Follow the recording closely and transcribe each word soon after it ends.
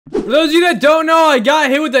For those of you that don't know, I got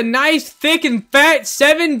hit with a nice, thick, and fat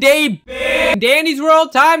 7-day ban. Danny's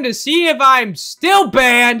World, time to see if I'm still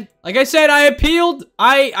banned. Like I said, I appealed.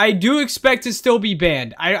 I do expect to still be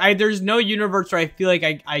banned. There's no universe where I feel like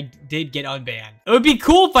I did get unbanned. It would be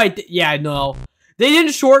cool if I yeah, no. They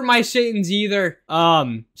didn't shorten my sentence either.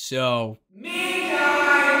 So.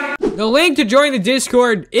 The link to join the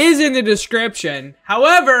Discord is in the description.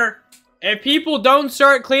 However, if people don't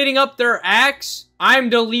start cleaning up their acts,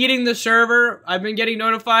 I'm deleting the server. I've been getting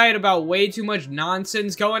notified about way too much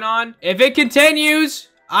nonsense going on. If it continues,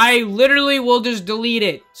 I literally will just delete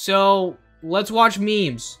it. So, let's watch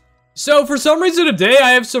memes. So, for some reason today,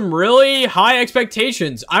 I have some really high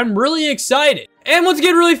expectations. I'm really excited. And let's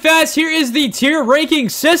get really fast. Here is the tier ranking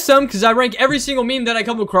system, because I rank every single meme that I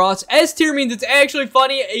come across. S tier means it's actually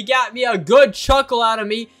funny. It got me a good chuckle out of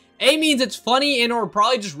me. A means it's funny and or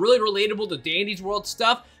probably just really relatable to Dandy's World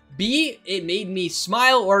stuff. B, it made me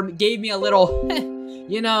smile or gave me a little,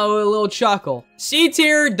 you know, a little chuckle. C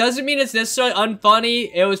tier doesn't mean it's necessarily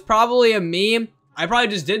unfunny. It was probably a meme. I probably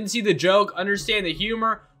just didn't see the joke, understand the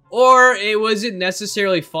humor, or it wasn't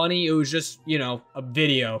necessarily funny. It was just, you know, a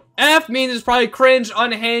video. F means it's probably cringe,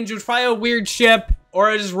 unhinged. It was probably a weird ship,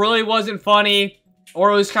 or it just really wasn't funny,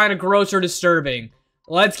 or it was kind of gross or disturbing.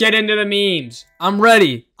 Let's get into the memes. I'm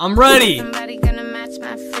ready. I'm ready. Somebody gonna match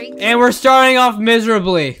my freak. And we're starting off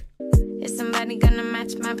miserably. Is somebody gonna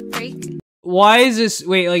match my freak? Why is this?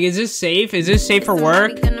 Wait, like, is this safe? Is this safe for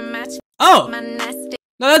work? Oh! My nasty.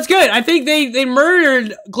 No, that's good. I think they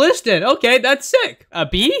murdered Gliston. Okay, that's sick. A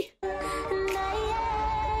B?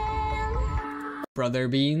 Brother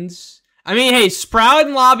Beans. I mean, hey, Sprout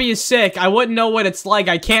in lobby is sick. I wouldn't know what it's like.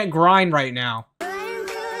 I can't grind right now.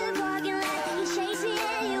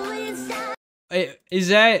 Is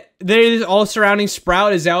that, there's all surrounding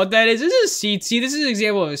Sprout? Is that what that is? This is C. See, this is an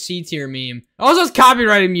example of a C tier meme. Also, it's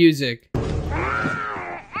copyrighted music.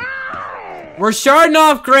 We're starting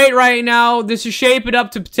off great right now. This is shaping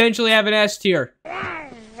up to potentially have an S tier. Why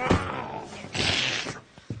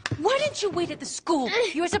didn't you wait at the school?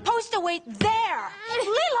 You were supposed to wait there.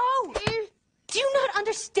 Lilo! Do you not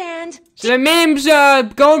understand? So the meme's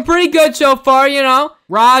going pretty good so far, you know.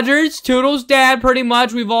 Roger's Toodles' dad, pretty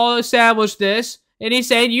much. We've all established this. And he's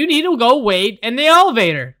saying, you need to go wait in the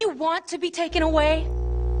elevator. You want to be taken away?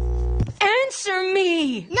 Answer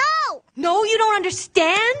me! No! No, you don't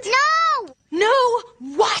understand? No! No!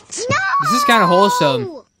 What? No! This is kind of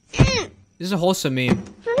wholesome. This is a wholesome meme.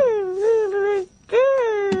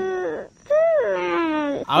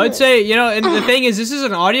 I would say, you know, and the thing is, this is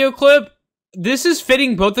an audio clip. This is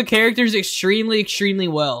fitting both the characters extremely, extremely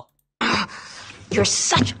well. You're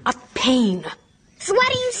such a pain. So why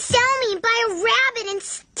do you sell me and buy a rabbit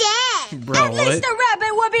instead? Bro, At least the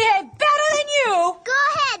rabbit will behave better than you. Go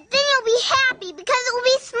ahead, then you'll be happy because it will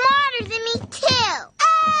be smarter than me too.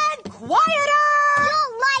 And quieter. You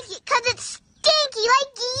don't like it because it's stinky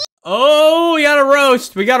like you. Oh, we got a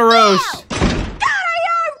roast. We got a roast. Get out of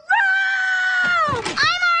your room!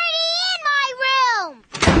 I'm already in my room.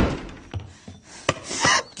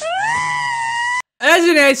 That's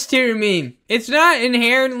an S tier meme. It's not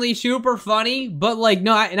inherently super funny, but like,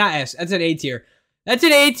 no, not S. That's an A tier. That's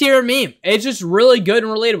an A tier meme. It's just really good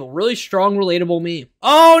and relatable. Really strong, relatable meme.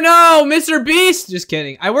 Oh no, Mr. Beast! Just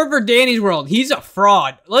kidding. I work for Danny's World. He's a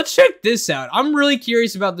fraud. Let's check this out. I'm really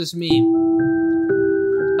curious about this meme.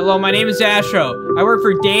 Hello, my name is Astro. I work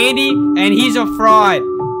for Dandy, and he's a fraud.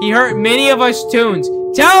 He hurt many of us toons.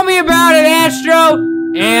 Tell me about it, Astro!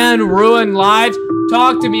 And ruined lives.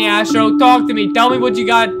 Talk to me, Astro. Talk to me. Tell me what you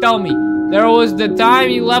gotta tell me. There was the time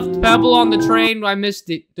he left Pebble on the train. I missed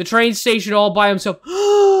it. The train station all by himself.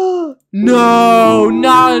 No,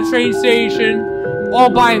 not the train station. All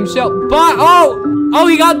by himself. But, oh,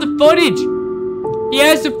 he got the footage. He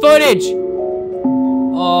has the footage.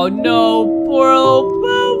 Oh, no. Poor old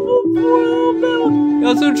Pebble. Poor old Pebble. He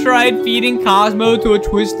also tried feeding Cosmo to a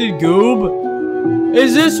twisted goob.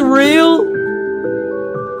 Is this real?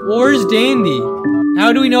 Where's Dandy?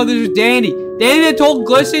 How do we know this was Dandy? Dandy that told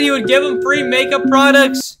Gliston he would give him free makeup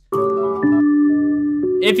products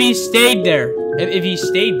if he stayed there. If he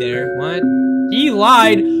stayed there, what? He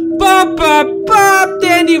lied. Bop, bop, bop.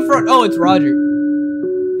 Dandy in front. Oh, it's Roger.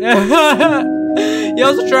 He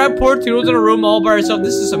also trapped poor Toodles in a room all by herself.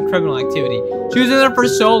 This is some criminal activity. She was in there for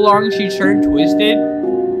so long she turned twisted.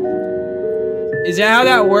 Is that how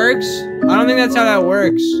that works? I don't think that's how that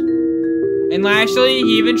works. And lastly,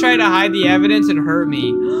 he even tried to hide the evidence and hurt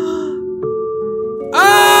me.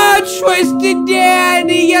 Ah, Twisted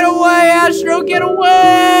Dandy, get away, Astro, get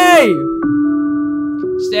away!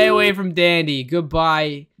 Stay away from Dandy.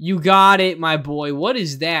 Goodbye. You got it, my boy. What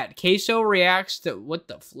is that? Queso reacts to... What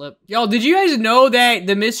the flip? Yo, did you guys know that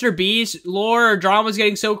the Mr. Beast lore or drama is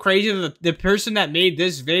getting so crazy that the person that made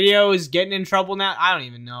this video is getting in trouble now? I don't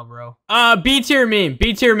even know, bro. B tier meme.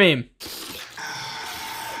 B tier meme.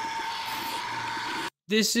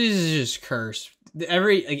 This is just cursed.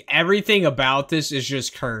 Everything about this is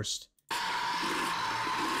just cursed.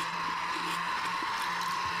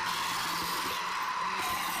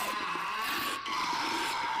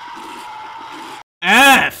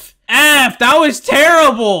 F! That was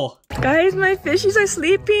terrible! Guys, my fishies are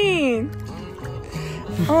sleeping.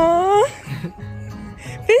 Oh,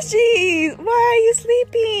 fishies, why are you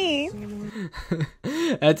sleeping?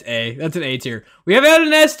 That's A. That's an A tier. We haven't had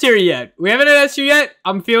an S tier yet.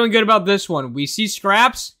 I'm feeling good about this one. We see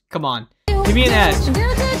scraps. Come on. Give me an S.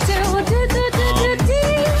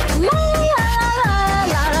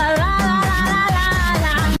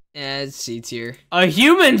 It's C tier. A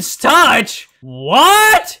human's touch?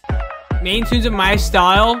 What? Main tunes of my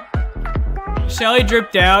style. Shelly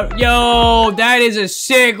dripped out. Yo, that is a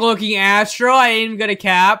sick looking Astro. I ain't even gonna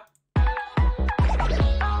cap.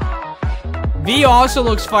 V also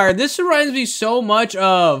looks fire. This reminds me so much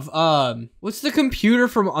of, what's the computer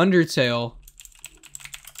from Undertale?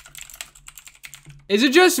 Is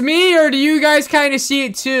it just me, or do you guys kind of see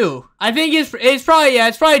it too? I think it's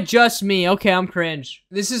probably just me. Okay, I'm cringe.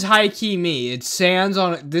 This is high-key me. It's Sans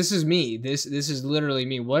on, this is me. This is literally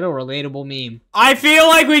me. What a relatable meme. I feel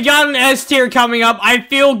like we got an S tier coming up. I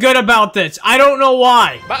feel good about this. I don't know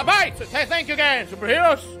why. Bye. Thank you again,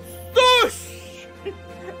 superheroes. Stoosh!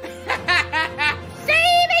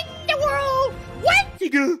 Saving the world! What?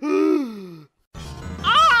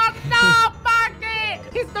 Oh no, Bucky!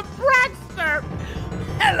 He's the prankster!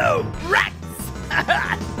 Hello, rats!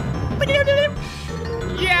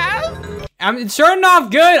 Yes? It's starting off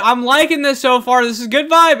good. I'm liking this so far. This is a good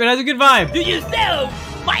vibe. It has a good vibe. Do you sell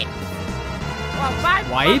wipes?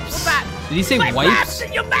 Wipes? Did he say wipes?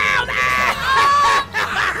 In your mouth!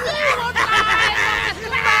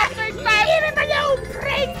 Even the little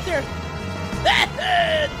prankster!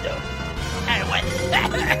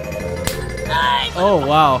 Oh,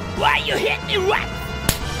 wow. Why you hit me, rat?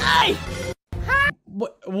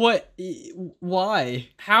 What? Why?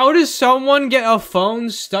 How does someone get a phone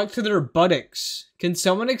stuck to their buttocks? Can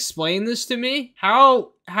someone explain this to me?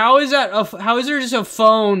 How is there just a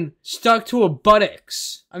phone stuck to a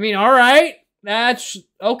buttocks? I mean, all right, that's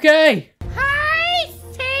okay. I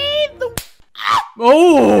save the...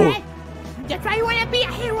 Oh! That's why you wanna be a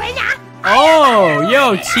heroine? Oh,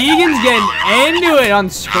 yo, Tegan's getting into it on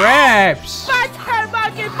Scraps. Punch her,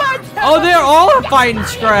 Bucky, punch her! Oh, they're all fighting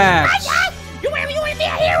Scraps. You wanna be a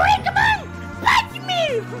heroine? Come on! Punch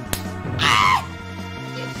me!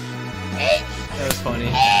 That was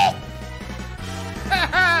funny.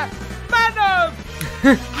 Madam!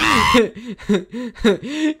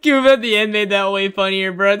 Goof at the end made that way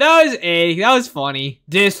funnier, bro. That was A. That was funny.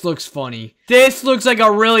 This looks funny. This looks like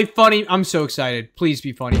a really funny... I'm so excited. Please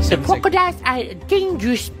be funny. 7 seconds. Crocodiles are a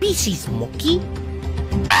dangerous species, Monkey.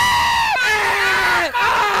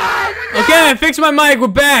 Okay, I fixed my mic. We're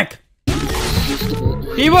back.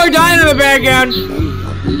 People are dying in the background.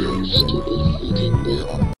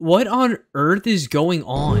 What on earth is going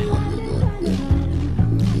on?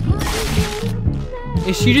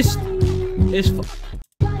 Is she just...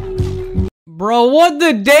 Bro, what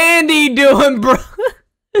the Dandy doing, bro?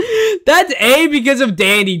 That's A because of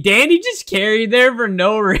Dandy. Dandy just carried there for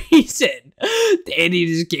no reason. Dandy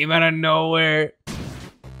just came out of nowhere.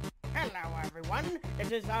 Hello, everyone.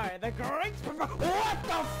 It is I, the great... What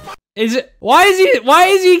the fuck? Why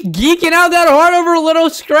is he geeking out that hard over little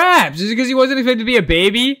Scraps? Is it because he wasn't expected to be a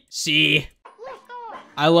baby? See.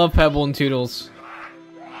 I love Pebble and Toodles.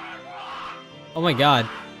 Oh my god.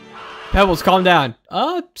 Pebbles, calm down.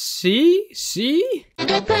 See?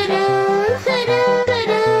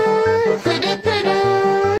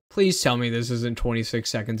 Please tell me this isn't 26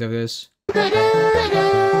 seconds of this.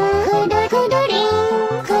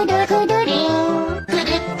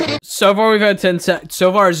 So far we've had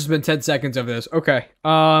so far it's just been 10 seconds of this. Okay.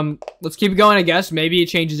 Let's keep it going, I guess. Maybe it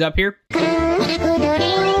changes up here. Okay.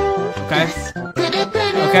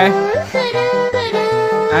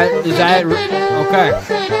 Is that okay?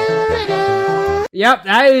 Yep,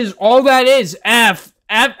 that is all that is. F.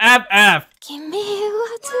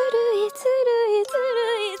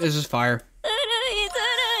 This is fire.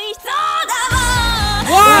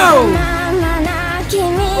 Whoa!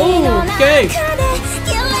 Oh, okay.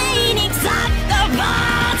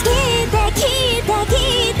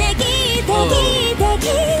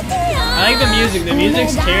 I like the music. The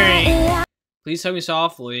music's carrying. Please tell me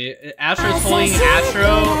softly. Astro's holding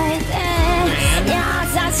Astro. Man.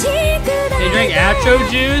 They drink Astro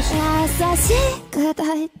juice.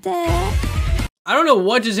 I don't know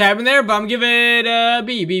what just happened there, but I'm giving it a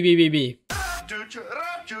B.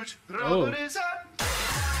 Oh.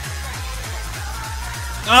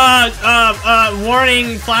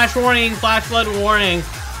 Warning, flash flood warning.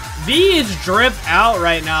 V is drip out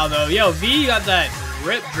right now though. Yo, V got that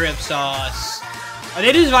drip sauce. Are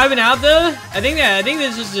they just vibing out though? I think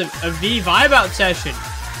this is a V vibe out session.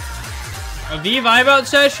 A V vibe out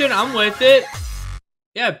session. I'm with it.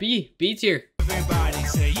 Yeah, B tier.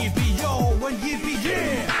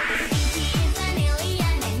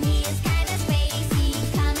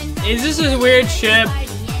 Is this a weird ship?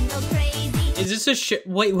 Is this a ship?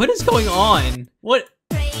 Wait, what is going on? What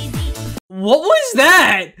was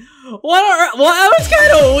that? Well, that was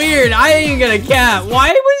kind of weird. I ain't gonna cap. Why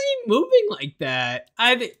was he moving like that?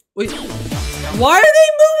 Wait, why are they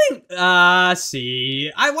moving?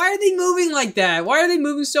 Why are they moving like that? Why are they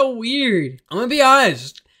moving so weird? I'm gonna be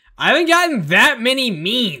honest. I haven't gotten that many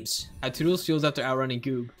memes. How Toodles feels after outrunning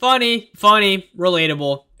Goob. Funny,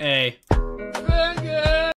 relatable. Hey.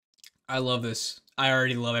 I love this. I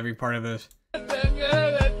already love every part of this.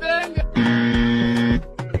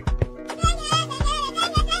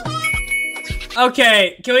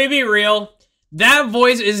 Okay, can we be real? That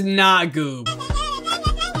voice is not Goob.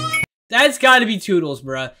 That's gotta be Toodles,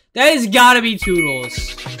 bruh. That has gotta be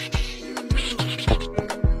Toodles.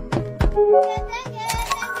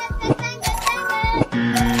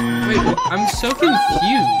 Wait, I'm so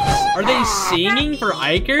confused. Are they singing for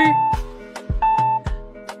Iker?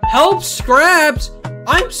 Help, Scraps!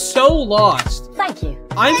 I'm so lost. Thank you.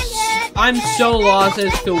 I'm so lost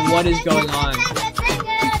as to what is going on.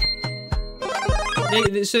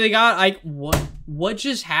 So they got like what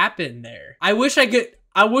just happened there? I wish I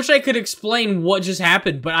could explain what just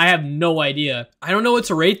happened, but I have no idea. I don't know what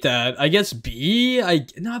to rate that. I guess B.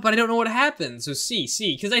 No, but I don't know what happened. So C,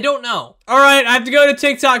 because I don't know. All right, I have to go to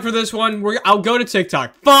TikTok for this one. I'll go to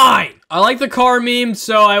TikTok. Fine. I like the car meme,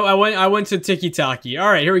 so I went to Tiki-Taki. All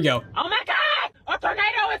right, here we go. Oh my God! A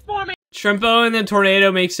tornado is forming. Shrimpo and then tornado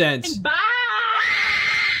makes sense. Bye.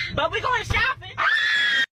 But we going shopping.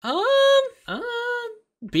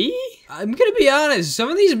 B? I'm gonna be honest,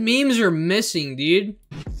 some of these memes are missing, dude.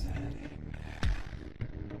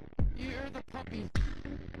 You're the puppy.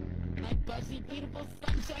 My buzzy, beautiful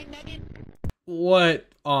sunshine nugget. What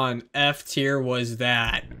on F tier was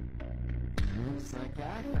that?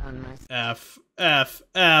 F.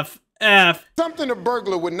 Something a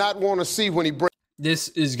burglar would not want to see when he This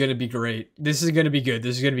is gonna be great. This is gonna be good.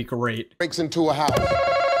 This is gonna be great. breaks into a house.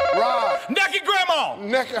 Rob. Naked grandma.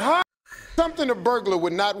 Naked, huh? Something a burglar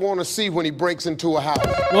would not want to see when he breaks into a house.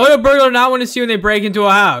 What would a burglar not want to see when they break into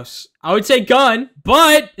a house? I would say gun,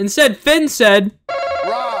 but instead Finn said...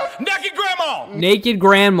 Rob. Naked grandma. Naked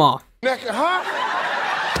grandma. Naked, huh?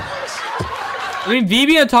 I mean, V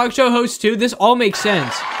being a talk show host too, this all makes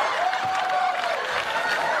sense.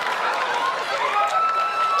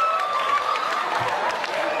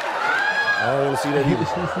 I don't want to see that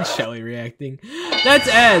either. Shelly reacting. That's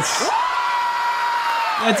S.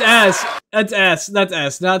 That's S. That's S. That's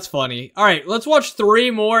S. That's funny. All right, let's watch 3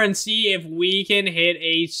 more and see if we can hit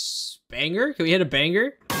a banger. Can we hit a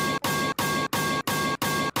banger?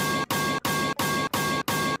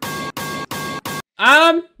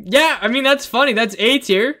 Yeah. I mean, that's funny. That's A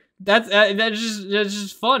tier. That's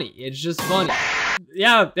just funny. It's just funny.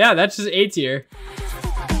 Yeah. That's just A tier.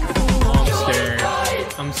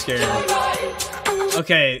 Oh, I'm scared.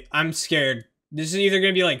 Okay, I'm scared. This is either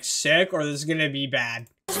gonna be like sick or this is gonna be bad.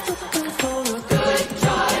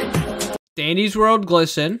 Dandy's World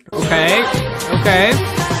Glisten. Okay.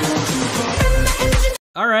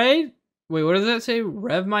 Alright. Wait, what does that say?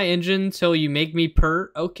 Rev my engine till you make me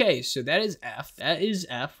purr. Okay, so that is F. That is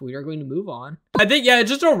F. We are going to move on. I think, yeah,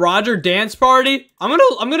 just a Roger dance party. I'm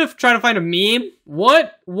gonna try to find a meme.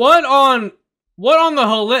 What on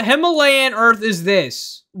the Himalayan Earth is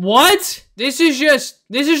this? What? This is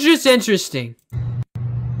just interesting.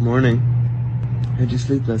 Morning. How'd you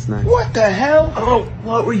sleep last night? What the hell? Oh,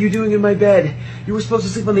 what were you doing in my bed? You were supposed to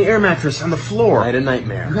sleep on the air mattress on the floor. I had a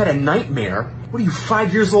nightmare. You had a nightmare? What are you,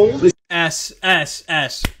 5 years old? S. I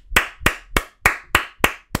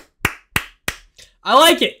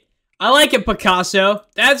like it, Picasso.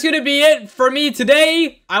 That's gonna be it for me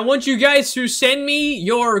today. I want you guys to send me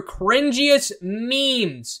your cringiest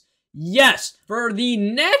memes. Yes, for the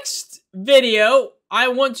next video, I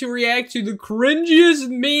want to react to the cringiest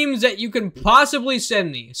memes that you can possibly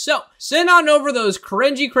send me. So, send on over those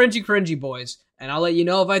cringy boys. and I'll let you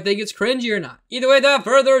know if I think it's cringy or not. Either way, without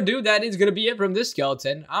further ado, that is gonna be it from this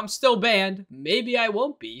skeleton. I'm still banned. Maybe I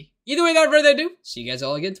won't be. Either way, without further ado, see you guys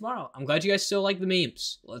all again tomorrow. I'm glad you guys still like the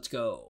memes. Let's go.